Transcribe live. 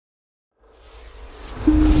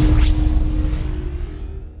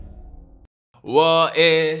What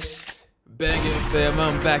is banging fam?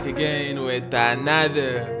 I'm back again with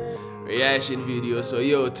another reaction video. So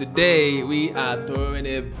yo, today we are throwing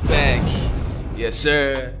it back. Yes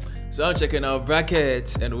sir. So I'm checking out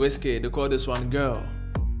Brackets and Wizkid. They call this one Girl.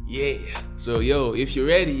 Yeah. So yo, if you're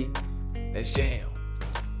ready, let's jam.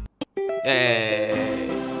 Hey.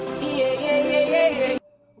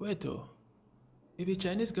 Wait though. If a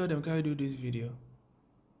Chinese girl them carry do this video.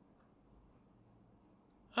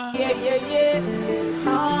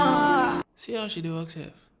 See how she do work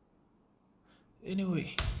self.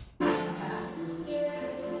 Anyway.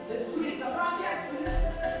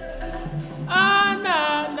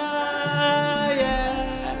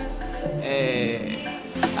 Yeah. Hey.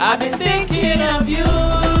 I've been thinking of you,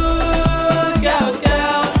 girl.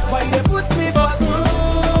 Why you put me for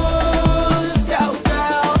cruise, girl?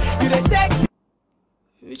 You dey take.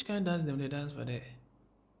 Which kind of dance them they dance for there?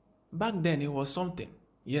 Back then it was something.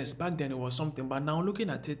 Yes, back then it was something, but now looking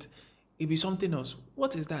at it, it be something else.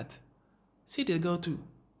 What is that? See the girl too.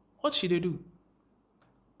 What should they do?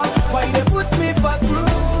 Why you put me for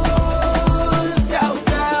cruise, girl?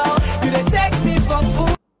 You dey take me for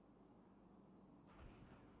food.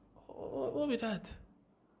 What be that?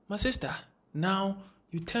 My sister, now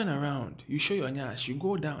you turn around, you show your nyash, you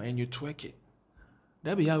go down and you twerk it.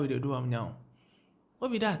 That be how we do them now.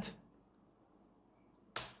 What be that?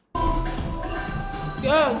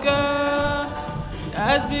 Girl,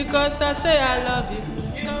 that's because I say I love you.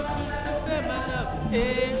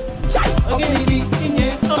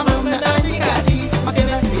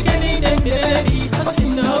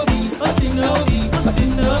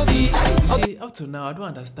 You see, up to now, I don't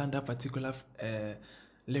understand that particular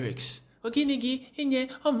lyrics. You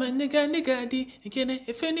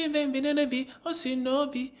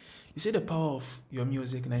see the power of your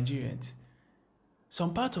music, Nigerians.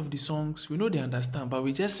 Some part of the songs, we know they understand, but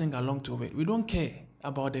we just sing along to it. We don't care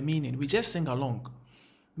about the meaning. We just sing along.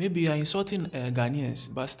 Maybe you're insulting Ghanaians,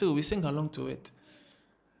 but still, we sing along to it.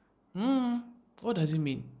 What does it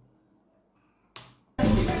mean? I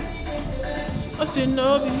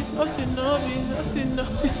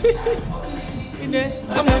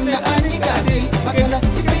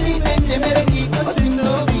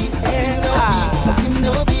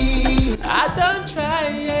don't try,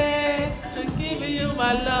 to give you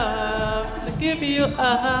my love, to give you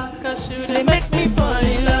cause you they make me fall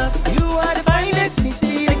in love. You are the finest, you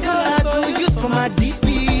see, the girl I go use for my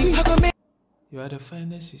DP. You are the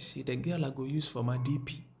finest, you see, the girl I go use for my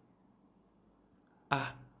DP.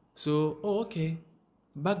 So, okay.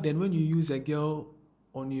 Back then when you use a girl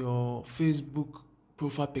on your Facebook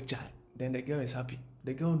profile picture, then the girl is happy.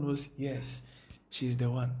 The girl knows, yes, she's the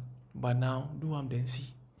one. But now, do one then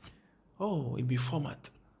see. Oh, it be format.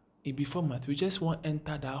 It be format. We just won't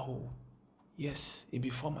enter that hole. Yes, it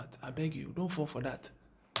be format. I beg you, don't fall for that.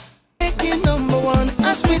 Making number one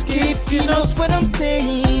as Wizkid, you know what I'm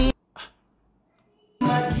saying.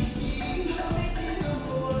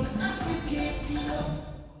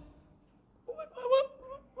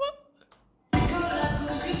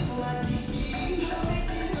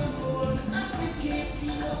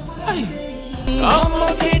 Come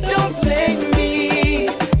on, don't blame me,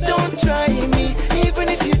 don't try me, even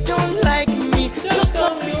if you don't like me, just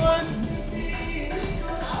tell me one.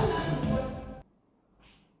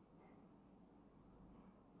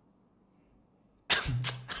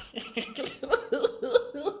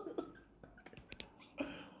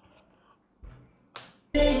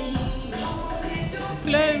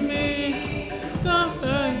 Blame me, don't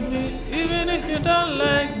blame me, even if you don't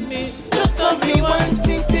like me, just tell me one thing.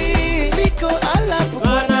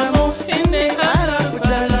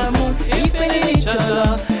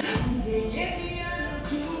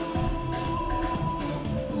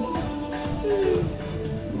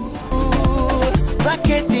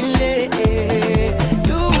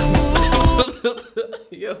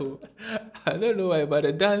 Yo, I don't know why, but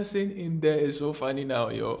the dancing in there is so funny now,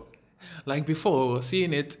 yo. Like before,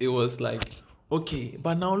 seeing it, it was like, okay.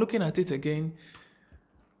 But now looking at it again,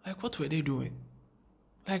 like what were they doing?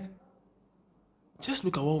 Like, just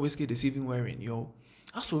look at what Wizkid is even wearing, yo.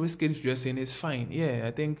 As for Wizkid's dressing, it's fine. Yeah,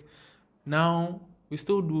 I think now we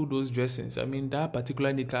still do those dressings. I mean, that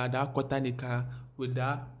particular nika, that quarter nika with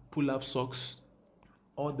that pull-up socks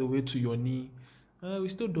all the way to your knee. We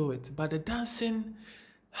still do it. But the dancing,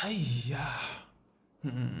 yeah.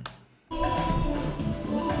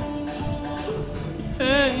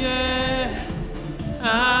 Hey, yeah.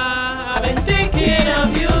 I've been thinking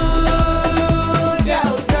of you,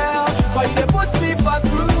 girl. Why you put me for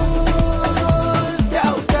cruise,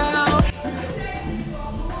 girl.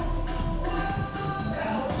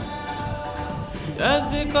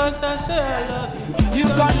 Just because I say I love you. You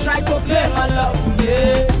can try to play my love.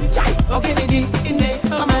 Yeah. Okay, in there.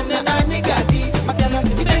 I'm a nigga.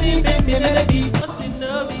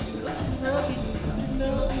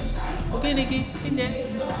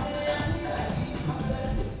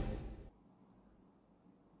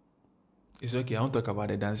 It's okay. I won't talk about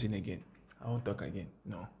the dancing again. I won't talk again.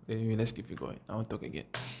 No. Let's keep it going. I won't talk again.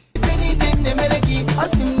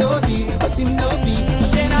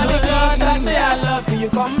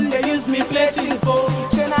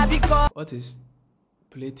 What is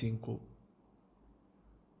play tinko?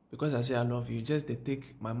 Because I say I love you, just they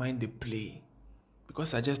take my mind they play.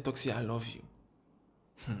 Because I just talk say I love you.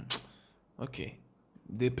 Okay,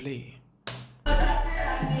 they play.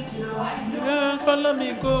 Yeah, follow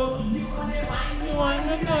me go. You want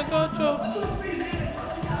me to go to?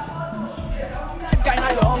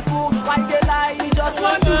 Kinda your uncle, why they lie? You just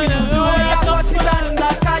want to do ya got sit down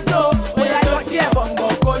like a Joe. Oh yeah, you're here, bongo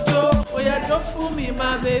kojo. Oh yeah, don't fool me,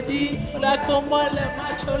 my baby. Like come on, let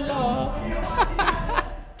macho love.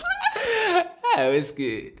 Hey,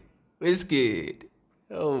 Wizkid.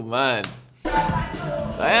 Oh man. Oh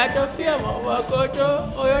yeah, don't fear, mama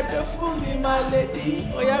kojo. Oh yeah, don't fool me, my lady.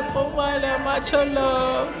 Oh yeah, come on, let macho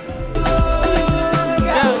love.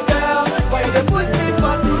 Girl, why they put me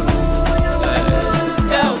for through?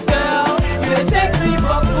 Girl, you take me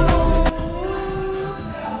for fool.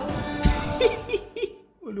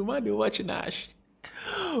 Oluman they watch Nash.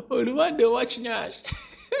 Oluman they watch Nash.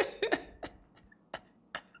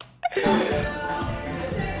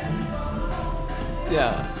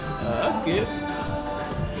 Yeah, okay.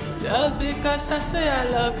 Just because I say I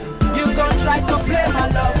love you. You gon' try to play my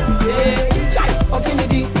love. Yeah, okay,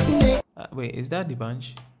 wait, is that the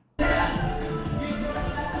bunch?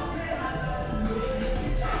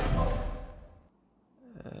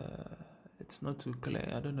 It's not too clear.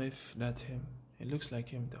 I don't know if that's him. It looks like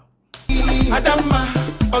him though. Adama,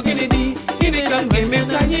 Oginidi,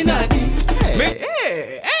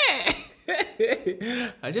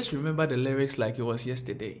 Hey. I just remember the lyrics like it was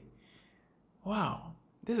yesterday. Wow,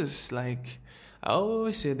 this is like, I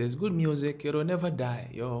always say there's good music, it'll never die,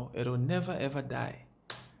 yo. It'll never ever die.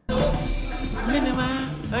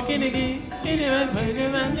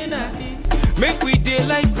 Make we day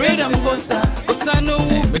like bread and butter. Cause I know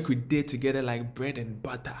make we day together like bread and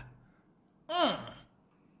butter.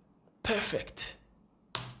 Perfect.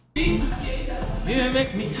 You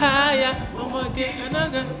make me higher. I'ma get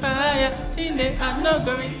another fire. I'm not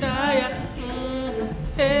gonna retire.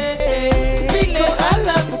 hey. Biko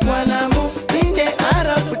ala kukwanamu, inde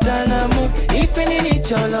ara kutanamu. Ifeni ni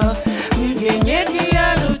cholo, mgenye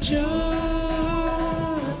aluchu.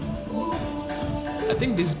 I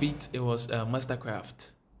think this beat, it was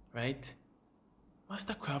Mastercraft, right?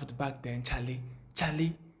 Mastercraft back then, Charlie.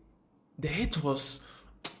 The hit was,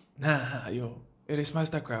 nah, yo. It is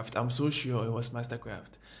Mastercraft. I'm so sure it was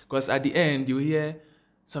Mastercraft. Because at the end, you hear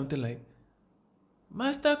something like,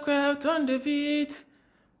 Mastercraft on the beat.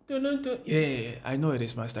 Yeah, I know it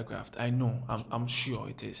is Mastercraft. I know. I'm sure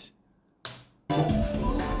it is.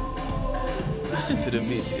 Listen to the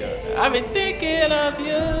beat here. I've been thinking of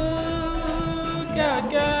you.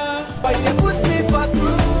 Girl. But you put me for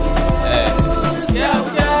cruise.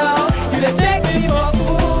 Girl. You take me for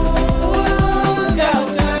fool. Girl.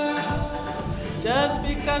 Just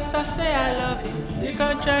because I say I love you, you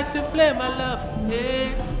can't try to play my love.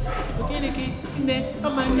 Hey,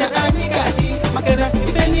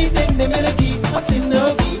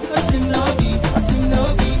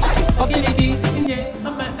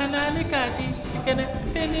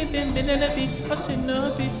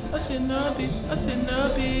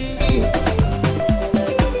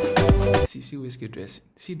 See Wizkid dressing.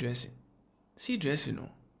 See dressing, no.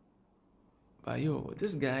 But yo,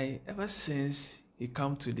 this guy, ever since he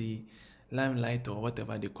come to the limelight or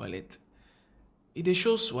whatever they call it, they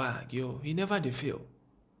show swag, yo. He never they fail.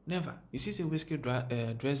 Never. You see say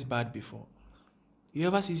Wizkid dress bad before. You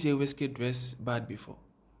ever see say Wizkid dress bad before?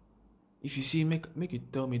 If you see, make you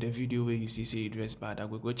tell me the video where you see say he dress bad. I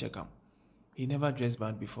will go check him. He never dressed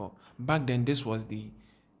bad before. Back then, this was the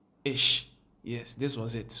ish. Yes, this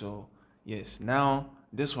was it. So yes, now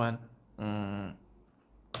this one.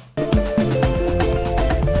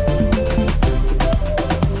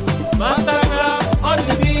 Mastercraft on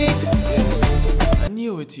the beat. Yes, I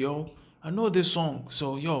knew it, yo. I know this song,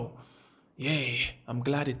 so yo, yeah, I'm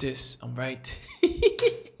glad it is. I'm right.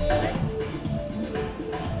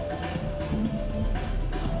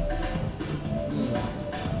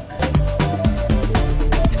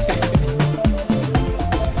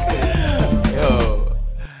 Yo,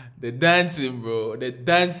 the dancing, bro. The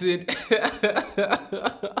dancing.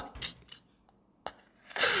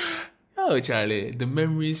 Oh, Charlie, the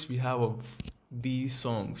memories we have of these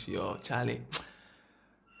songs, yo, Charlie.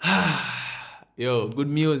 Yo, good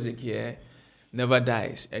music, yeah, never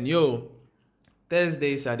dies. And yo,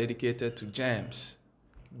 Thursdays are dedicated to jams.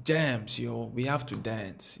 Jams, yo, we have to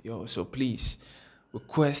dance, yo. So please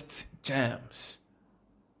request jams.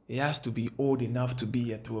 It has to be old enough to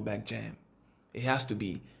be a throwback jam. It has to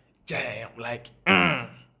be jam, like,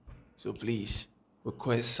 So please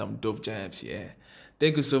request some dope jams, yeah.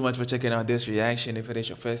 Thank you so much for checking out this reaction. If it is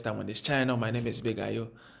your first time on this channel, my name is Big Ayo.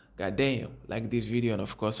 Goddamn, like this video and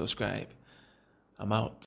of course subscribe. I'm out.